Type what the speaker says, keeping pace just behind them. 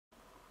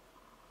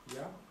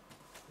Yeah,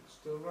 it's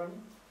still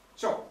running.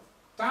 So,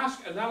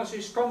 task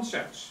analysis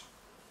concepts.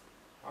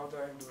 How do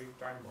I do it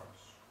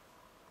time-wise?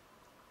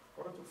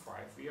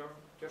 4:45. We are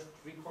just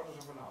 3/4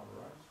 of an hour,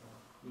 right? So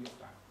we have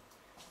time.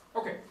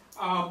 Okay.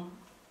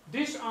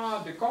 These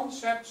are the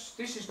concepts.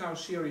 This is now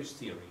serious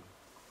theory.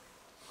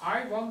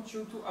 I want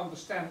you to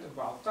understand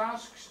about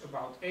tasks,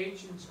 about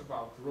agents,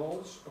 about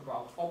roles,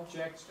 about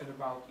objects, and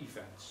about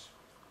events.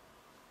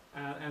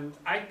 And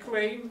I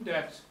claim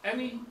that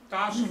any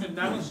task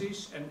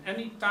analysis and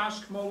any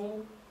task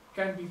model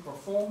can be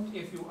performed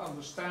if you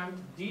understand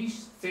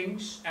these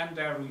things and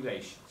their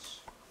relations.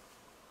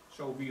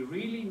 So we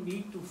really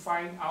need to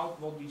find out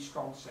what these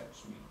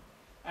concepts mean.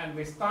 And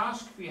with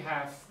tasks we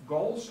have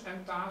goals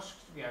and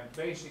tasks, we have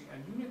basic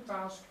and unit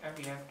tasks, and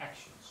we have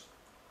actions.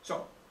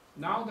 So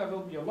now there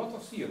will be a lot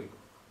of theory.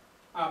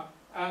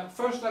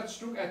 First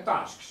let's look at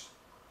tasks.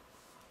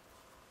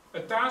 A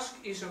task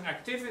is an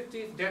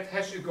activity that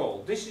has a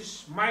goal. This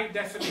is my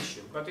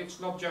definition, but it's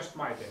not just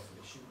my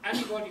definition.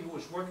 Anybody who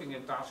is working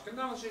in task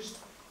analysis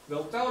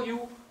will tell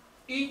you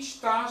each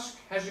task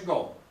has a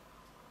goal.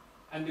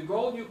 And the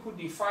goal you could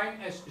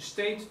define as a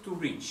state to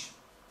reach.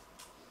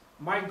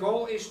 My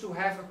goal is to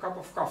have a cup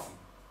of coffee,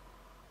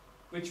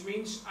 which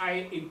means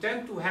I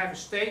intend to have a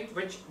state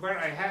where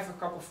I have a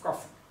cup of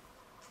coffee.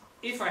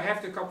 If I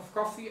have the cup of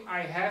coffee,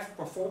 I have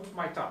performed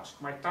my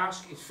task. My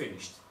task is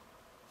finished.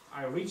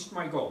 I reached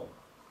my goal.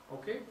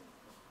 Okay?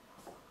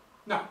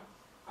 Now,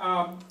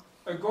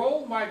 a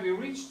goal might be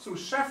reached through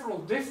several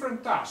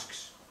different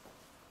tasks.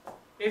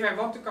 If I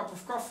want a cup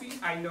of coffee,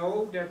 I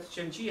know that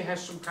Shenji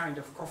has some kind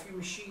of coffee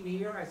machine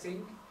here, I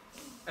think.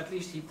 At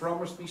least he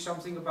promised me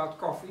something about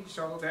coffee,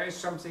 so there is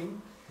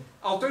something.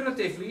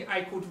 Alternatively,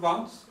 I could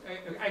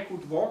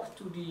walk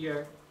to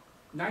the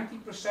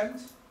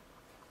 90%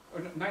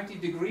 or 90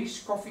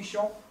 degrees coffee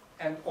shop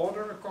and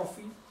order a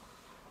coffee.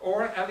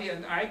 Or Ellie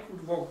and I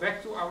could walk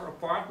back to our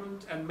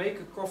apartment and make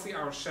a coffee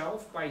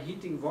ourselves by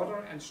heating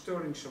water and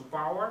stirring some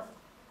power.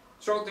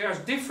 So there's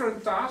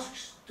different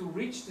tasks to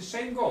reach the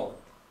same goal.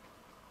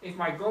 If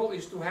my goal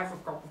is to have a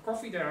cup of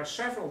coffee, there are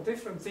several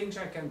different things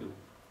I can do.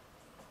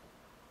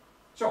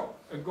 So,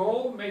 a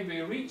goal may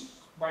be reached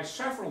by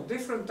several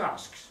different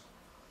tasks.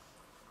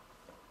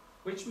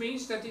 Which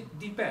means that it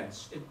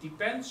depends. It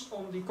depends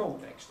on the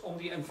context, on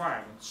the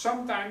environment.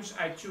 Sometimes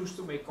I choose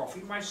to make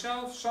coffee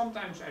myself.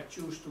 Sometimes I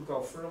choose to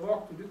go for a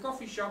walk to the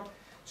coffee shop.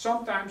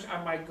 Sometimes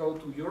I might go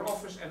to your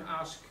office and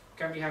ask,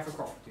 can we have a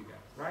coffee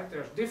together? Right?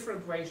 There's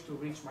different ways to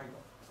reach my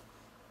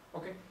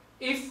goal. Okay.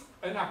 If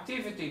an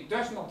activity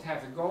does not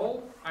have a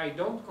goal, I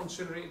don't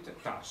consider it a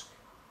task.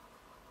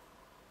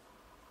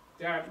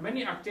 There are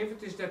many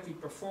activities that we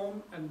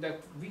perform and that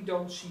we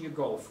don't see a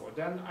goal for.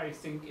 Then I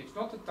think it's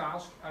not a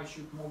task, I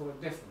should model it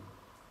differently.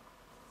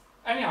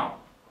 Anyhow,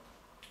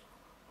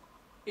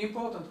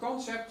 important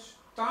concepts.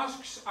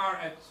 Tasks are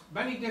at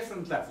many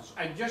different levels.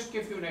 I just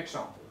give you an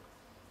example.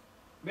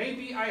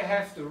 Maybe I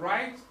have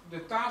the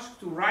task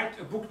to write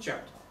a book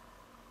chapter.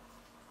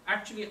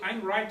 Actually,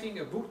 I'm writing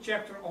a book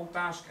chapter on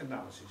task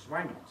analysis.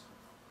 Why not?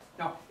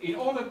 Now, in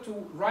order to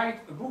write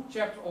a book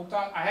chapter on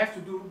task, I have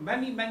to do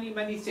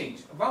many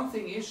things. One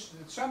thing is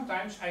that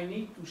sometimes I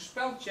need to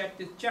spell check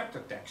the chapter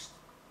text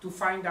to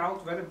find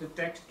out whether the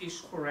text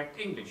is correct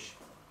English.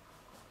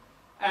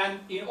 And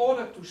in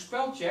order to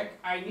spell check,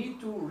 I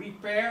need to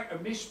repair a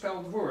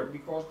misspelled word,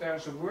 because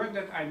there's a word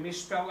that I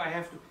misspell.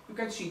 You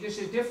can see this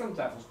is different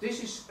levels.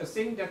 This is a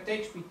thing that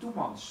takes me 2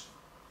 months.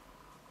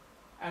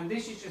 And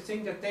this is a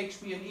thing that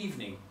takes me an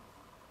evening.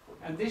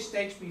 And this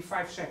takes me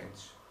 5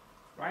 seconds.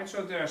 Right?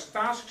 So there's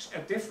tasks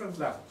at different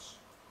levels.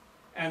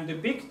 And the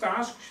big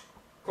task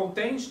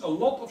contains a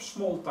lot of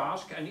small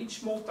tasks, and each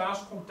small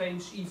task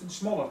contains even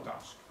smaller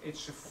tasks.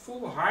 It's a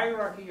full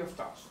hierarchy of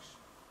tasks.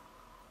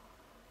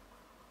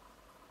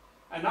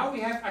 And now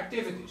we have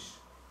activities.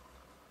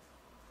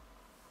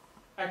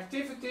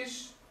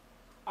 Activities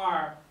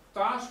are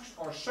tasks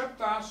or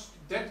subtasks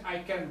that I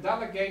can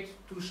delegate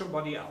to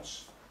somebody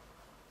else.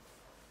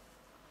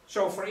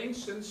 So for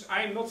instance,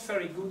 I'm not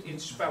very good in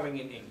spelling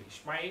in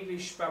English. My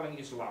English spelling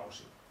is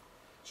lousy.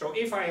 So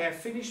if I have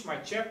finished my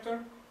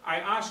chapter, I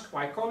ask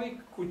my colleague,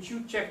 could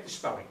you check the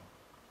spelling?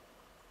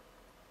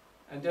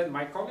 And then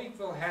my colleague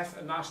will have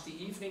a nasty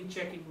evening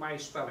checking my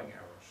spelling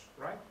errors,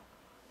 right?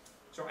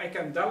 So I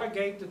can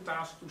delegate the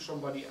task to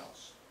somebody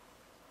else.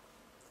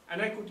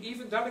 And I could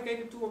even delegate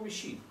it to a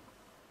machine.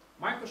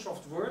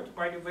 Microsoft Word,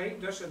 by the way,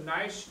 does a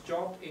nice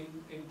job in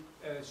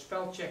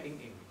spell checking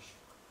English.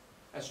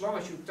 As long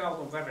as you tell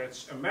them whether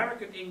it's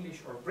American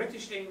English or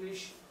British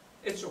English,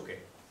 it's okay,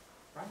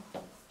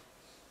 right?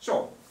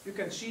 So, you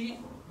can see,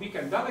 we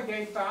can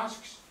delegate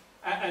tasks,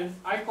 and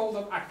I call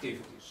them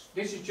activities.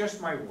 This is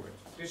just my word.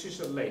 This is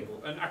a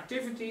label. An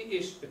activity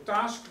is a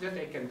task that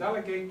I can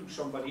delegate to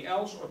somebody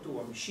else, or to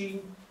a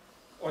machine,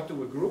 or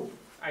to a group.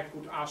 I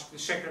could ask the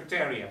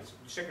secretariat.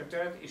 The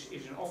secretariat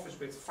is an office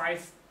with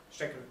 5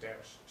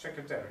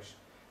 secretaries.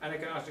 And I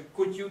can ask them,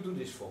 could you do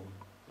this for me?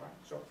 Right?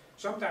 So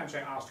sometimes I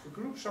ask a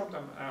group,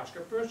 sometimes I ask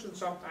a person,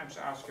 sometimes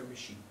I ask a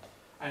machine.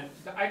 And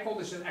I call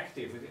this an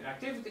activity. An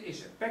activity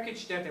is a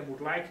package that I would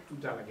like to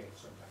delegate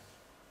sometimes.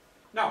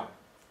 Now,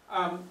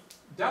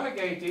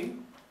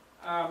 delegating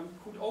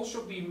could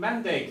also be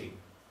mandating.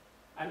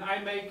 And I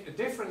make a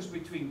difference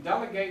between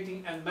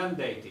delegating and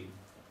mandating.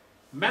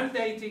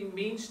 Mandating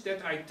means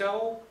that I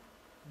tell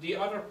the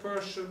other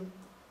person,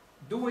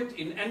 do it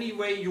in any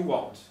way you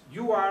want.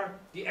 You are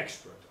the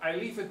expert. I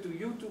leave it to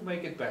you to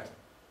make it better.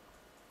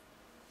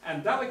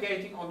 And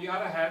delegating, on the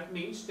other hand,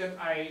 means that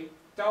I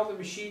tell the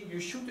machine, you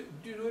should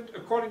do it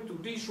according to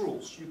these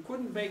rules. You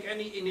couldn't make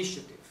any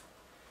initiative.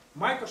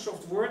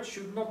 Microsoft Word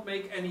should not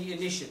make any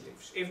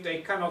initiatives. If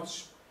they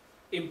cannot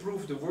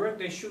improve the Word,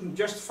 they shouldn't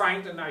just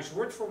find a nice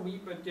word for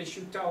me, but they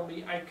should tell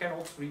me I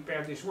cannot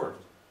repair this word.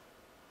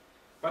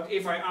 But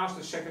if I ask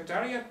the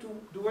secretariat to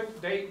do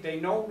it, they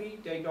know me,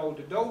 they know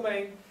the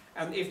domain,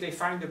 and if they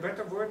find a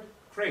better word,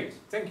 great,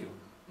 thank you.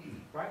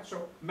 Right?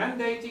 So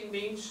mandating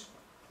means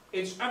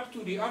it's up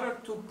to the other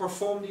to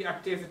perform the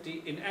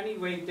activity in any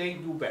way they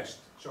do best.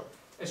 So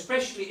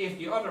especially if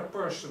the other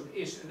person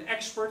is an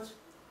expert,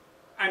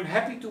 I'm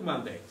happy to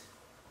mandate.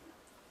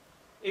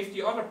 If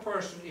the other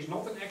person is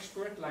not an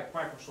expert, like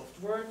Microsoft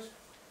Word,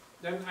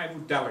 then I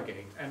would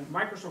delegate. And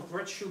Microsoft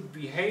Word should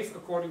behave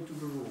according to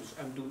the rules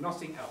and do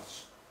nothing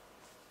else.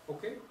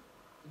 Okay?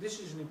 This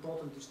is an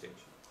important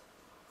distinction.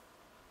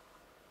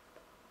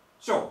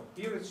 So,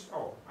 here it's,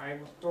 I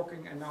was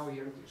talking and now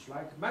here it is.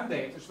 Like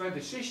mandate is where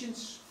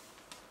decisions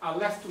are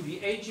left to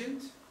the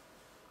agent,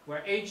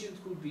 where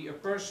agent could be a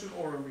person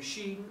or a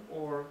machine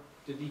or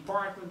the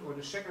department or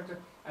the secretary,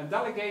 and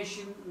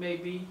delegation may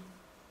be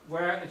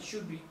where it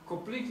should be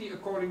completely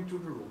according to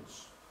the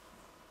rules,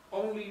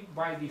 only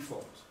by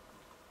default.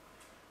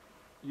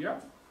 Yeah?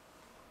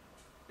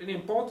 An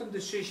important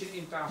decision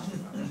in task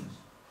analysis.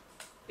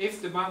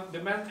 If the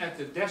man at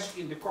the desk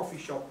in the coffee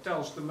shop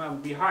tells the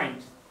man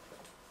behind,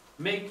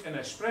 make an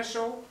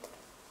espresso,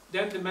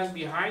 then the man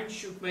behind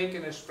should make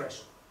an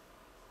espresso.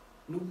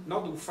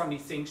 Not do funny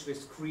things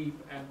with cream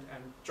and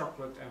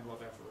chocolate and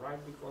whatever, right?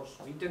 Because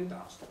we didn't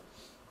ask them.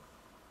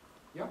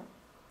 Yeah?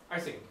 I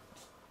think.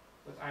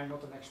 But I'm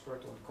not an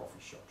expert on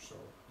coffee shop, so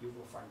you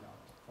will find out,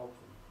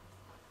 hopefully.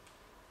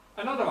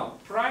 Another one,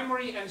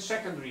 primary and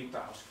secondary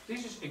task.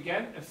 This is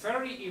again a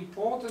very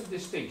important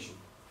distinction.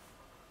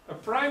 A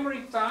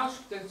primary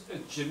task, that's a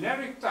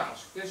generic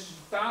task. This is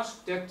a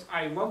task that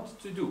I want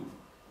to do.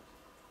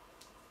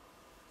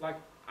 Like,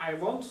 I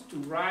want to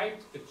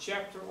write a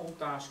chapter on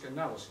task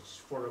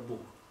analysis for a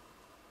book.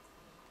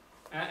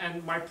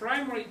 And my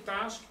primary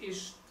task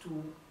is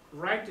to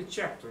write the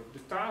chapter. The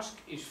task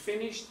is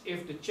finished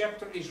if the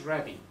chapter is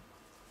ready.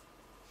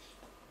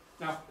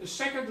 Now, a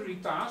secondary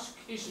task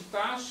is a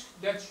task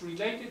that's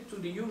related to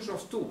the use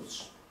of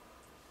tools.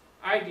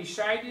 I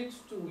decided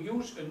to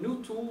use a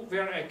new tool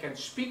where I can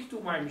speak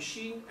to my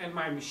machine and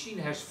my machine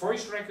has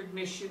voice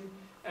recognition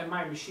and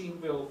my machine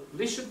will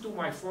listen to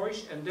my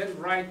voice and then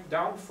write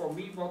down for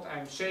me what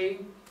I'm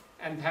saying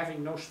and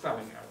having no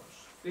spelling errors.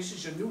 This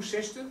is a new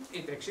system,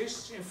 it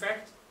exists in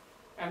fact,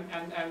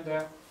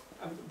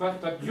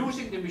 but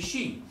using the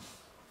machine.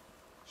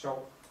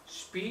 So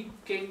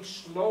speaking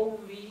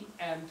slowly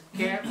and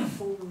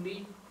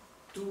carefully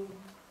to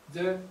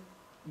the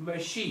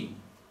machine.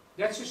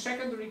 That's a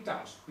secondary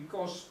task.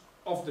 Because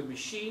of the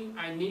machine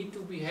I need to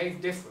behave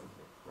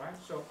differently, right?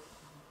 So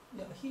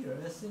yeah, here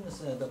it seems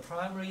the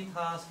primary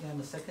task and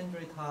the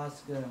secondary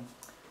task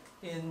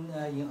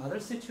in other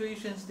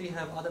situations they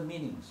have other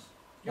meanings.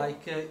 Yep.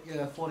 Like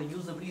for the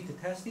usability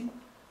testing,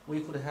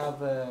 we could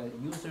have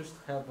users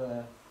have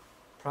a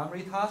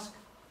primary task,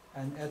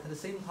 and at the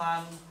same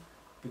time,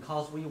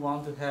 because we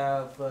want to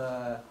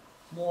have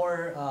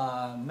more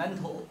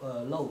mental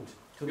load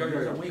to the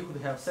user, we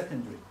could have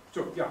secondary.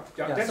 So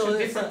that's so a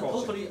different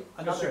concept. Totally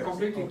that's a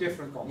completely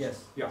different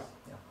concept. Yes.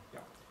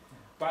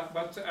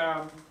 But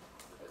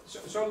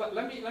so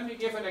let me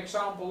give an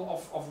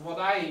example of what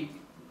I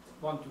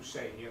want to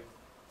say here.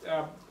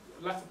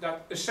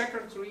 That a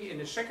secretary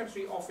in a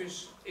secretary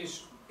office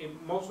is in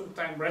most of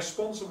the time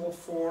responsible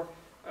for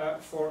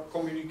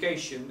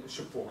communication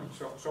support.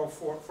 So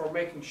for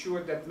making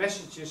sure that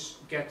messages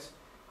get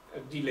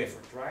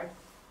delivered, right?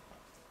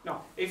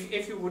 Now,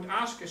 if you would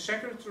ask a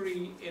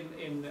secretary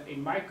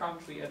in my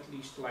country, at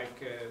least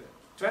like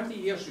 20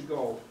 years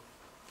ago,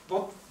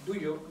 what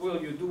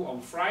will you do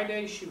on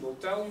Friday? She will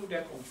tell you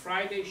that on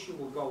Friday she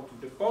will go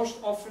to the post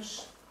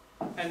office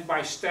and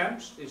buy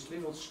stamps, these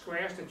little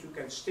squares that you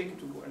can stick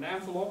to an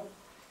envelope,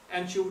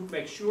 and she would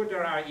make sure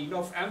there are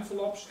enough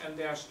envelopes and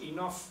there's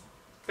enough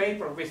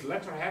paper with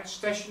letterhead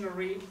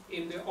stationery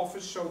in the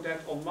office so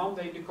that on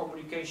Monday the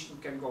communication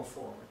can go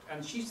forward.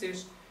 And she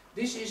says,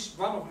 this is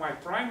one of my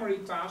primary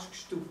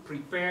tasks to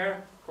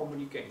prepare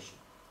communication.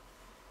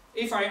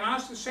 If I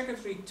ask the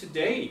secretary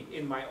today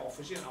in my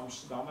office in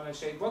Amsterdam and I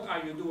say, what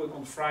are you doing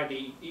on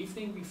Friday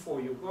evening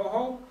before you go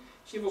home?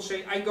 She will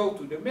say, I go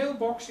to the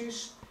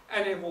mailboxes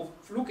and I will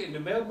look in the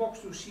mailbox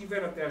to see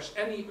whether there's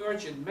any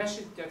urgent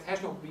message that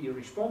has not been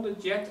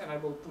responded yet, and I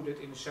will put it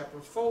in a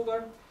separate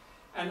folder,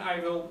 and I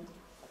will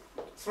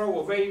throw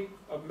away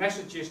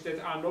messages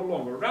that are no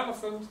longer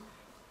relevant,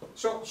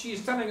 So she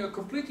is telling a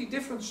completely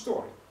different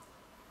story,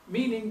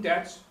 meaning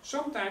that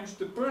sometimes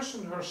the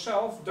person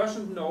herself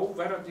doesn't know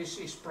whether this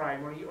is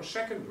primary or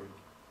secondary.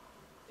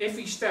 If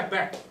we step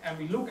back and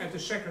we look at the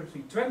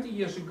secretary 20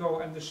 years ago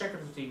and the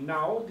secretary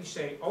now, we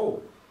say,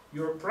 oh,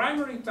 your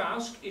primary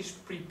task is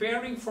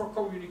preparing for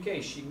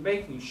communication,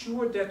 making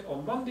sure that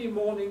on Monday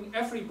morning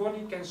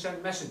everybody can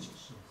send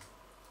messages.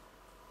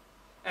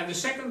 And the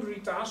secondary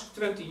task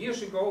 20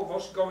 years ago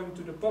was going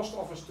to the post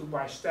office to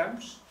buy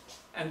stamps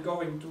and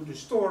going to the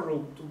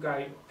storeroom to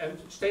buy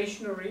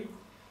stationery.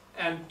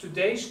 And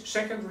today's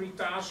secondary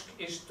task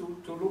is to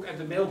look at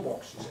the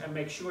mailboxes and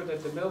make sure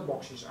that the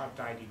mailboxes are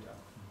tidied up.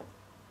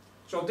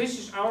 So this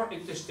is our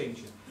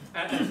distinction.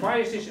 And why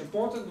is this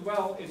important?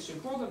 Well, it's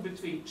important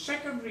between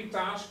secondary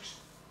tasks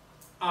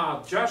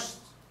are just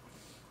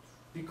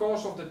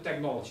because of the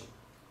technology.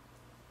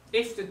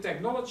 If the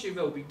technology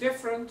will be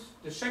different,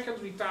 the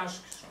secondary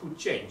tasks could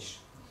change.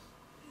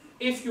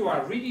 If you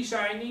are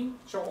redesigning,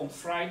 so on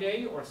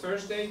Friday or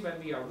Thursday when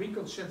we are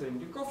reconsidering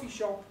the coffee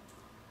shop,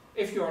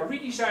 if you are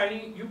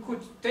redesigning, you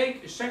could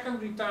take a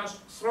secondary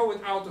task, throw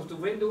it out of the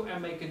window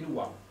and make a new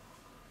one.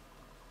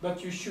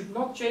 But you should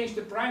not change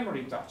the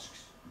primary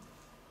tasks,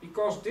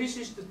 because this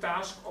is the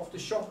task of the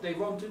shop they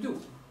want to do.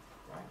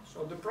 Right?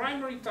 So the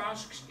primary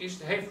tasks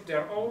have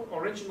their own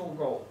original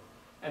goal,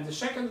 and the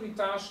secondary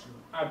tasks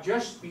are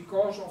just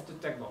because of the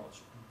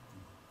technology.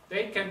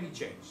 They can be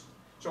changed.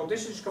 So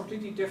this is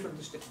completely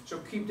different. So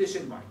keep this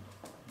in mind.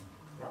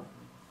 Right?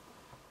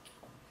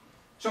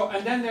 So,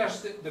 and then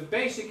there's the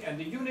basic and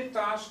the unit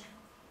task.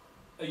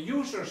 A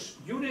user's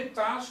unit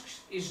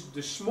tasks is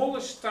the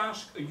smallest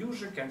task a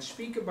user can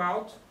speak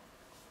about.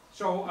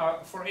 So,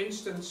 for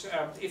instance,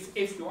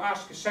 if you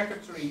ask a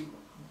secretary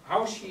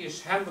how she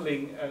is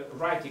handling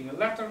writing a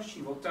letter,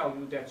 she will tell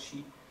you that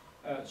she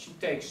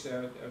takes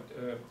a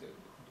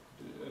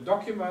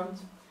document,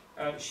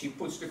 she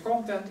puts the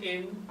content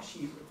in,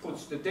 she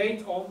puts the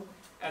date on,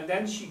 and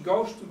then she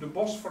goes to the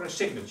boss for a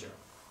signature.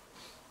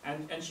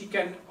 And she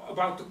can,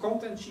 about the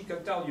content, she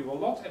can tell you a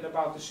lot, and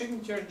about the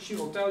signature, she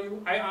will tell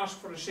you, I ask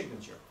for a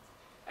signature.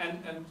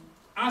 And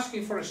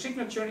asking for a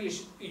signature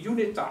is a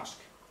unit task.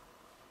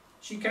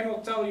 She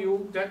cannot tell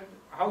you that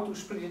how to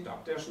split it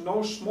up. There's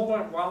no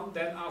smaller one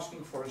than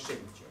asking for a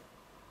signature.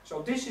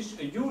 So this is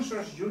a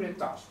user's unit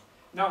task.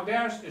 Now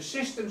there's a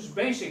system's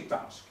basic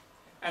task.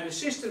 And the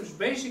system's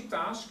basic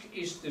task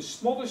is the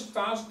smallest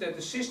task that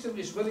the system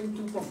is willing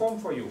to perform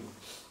for you.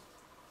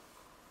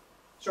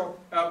 So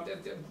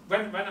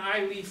when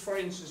I leave, for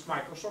instance,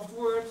 Microsoft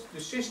Word,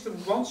 the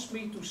system wants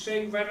me to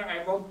say whether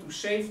I want to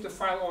save the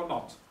file or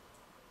not.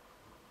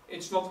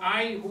 It's not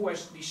I who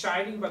is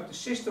deciding, but the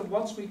system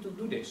wants me to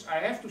do this. I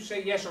have to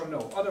say yes or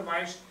no,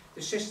 otherwise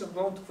the system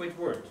won't quit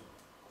Word.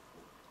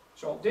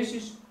 So this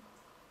is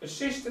a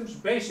system's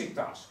basic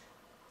task,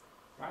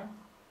 right?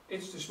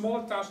 It's the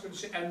smaller task,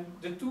 and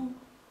the two,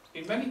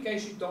 in many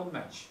cases, don't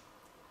match.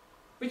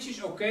 Which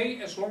is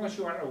okay as long as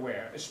you are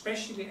aware,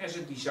 especially as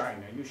a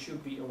designer, you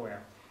should be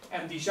aware.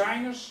 And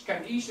designers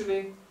can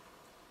easily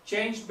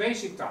change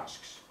basic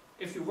tasks.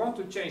 If you want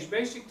to change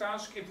basic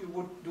tasks, if you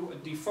would do a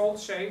default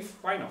save,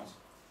 why not?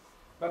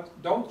 But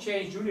don't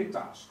change unit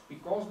tasks,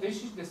 because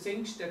this is the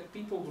things that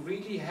people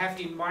really have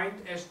in mind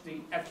as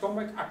the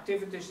atomic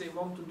activities they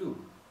want to do.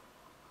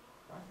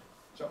 Right?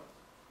 So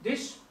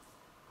this,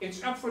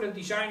 it's up for the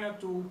designer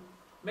to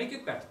make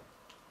it better.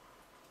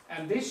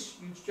 And this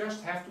you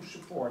just have to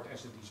support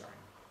as a designer.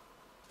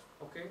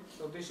 Okay,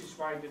 so this is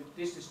why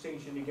this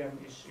distinction again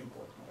is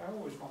important. I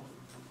always want to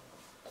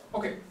do.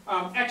 Okay,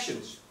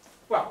 actions.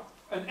 Well,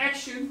 an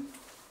action,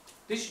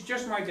 this is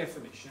just my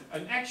definition.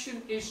 An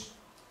action is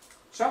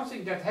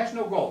something that has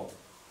no goal.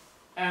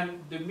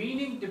 And the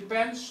meaning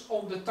depends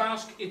on the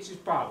task it is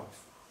part of.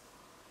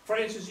 For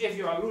instance, if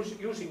you are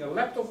using a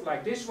laptop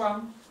like this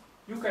one,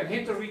 you can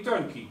hit the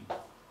return key.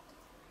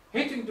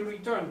 Hitting the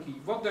return key,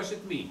 what does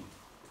it mean?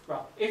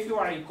 Well, if you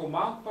are in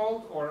command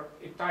mode or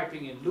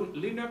typing in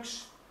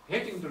Linux,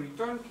 hitting the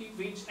return key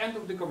means end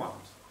of the command.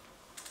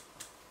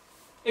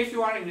 If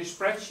you are in a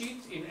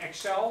spreadsheet in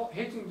Excel,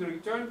 hitting the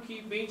return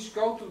key means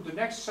go to the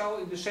next cell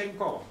in the same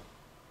column.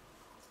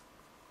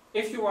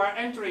 If you are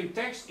entering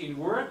text in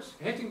Word,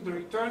 hitting the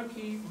return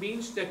key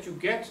means that you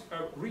get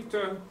a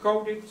return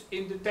coded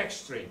in the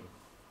text string.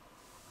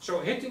 So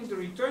hitting the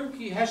return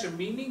key has a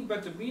meaning,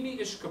 but the meaning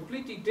is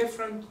completely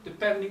different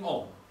depending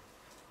on.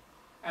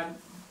 And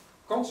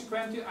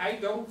consequently, I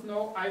don't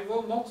know, I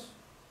will not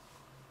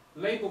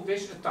label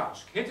this a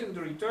task. Hitting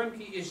the return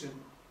key is an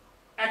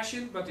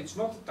action, but it's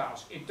not a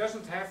task. It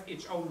doesn't have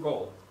its own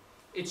goal.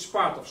 It's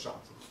part of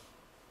something.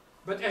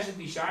 But as a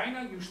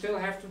designer, you still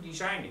have to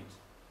design it.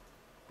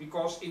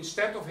 Because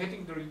instead of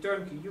hitting the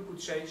return key, you could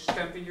say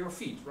stamp in your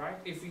feet, right?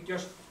 If you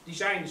just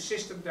design a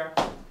system there,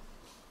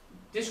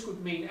 this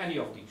could mean any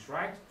of these,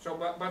 right? So,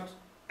 but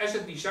as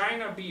a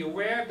designer, be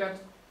aware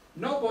that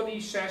nobody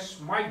says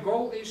my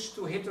goal is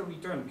to hit a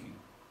return key.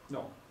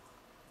 No.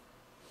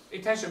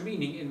 It has a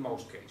meaning in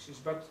most cases,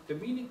 but the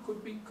meaning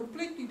could be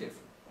completely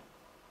different.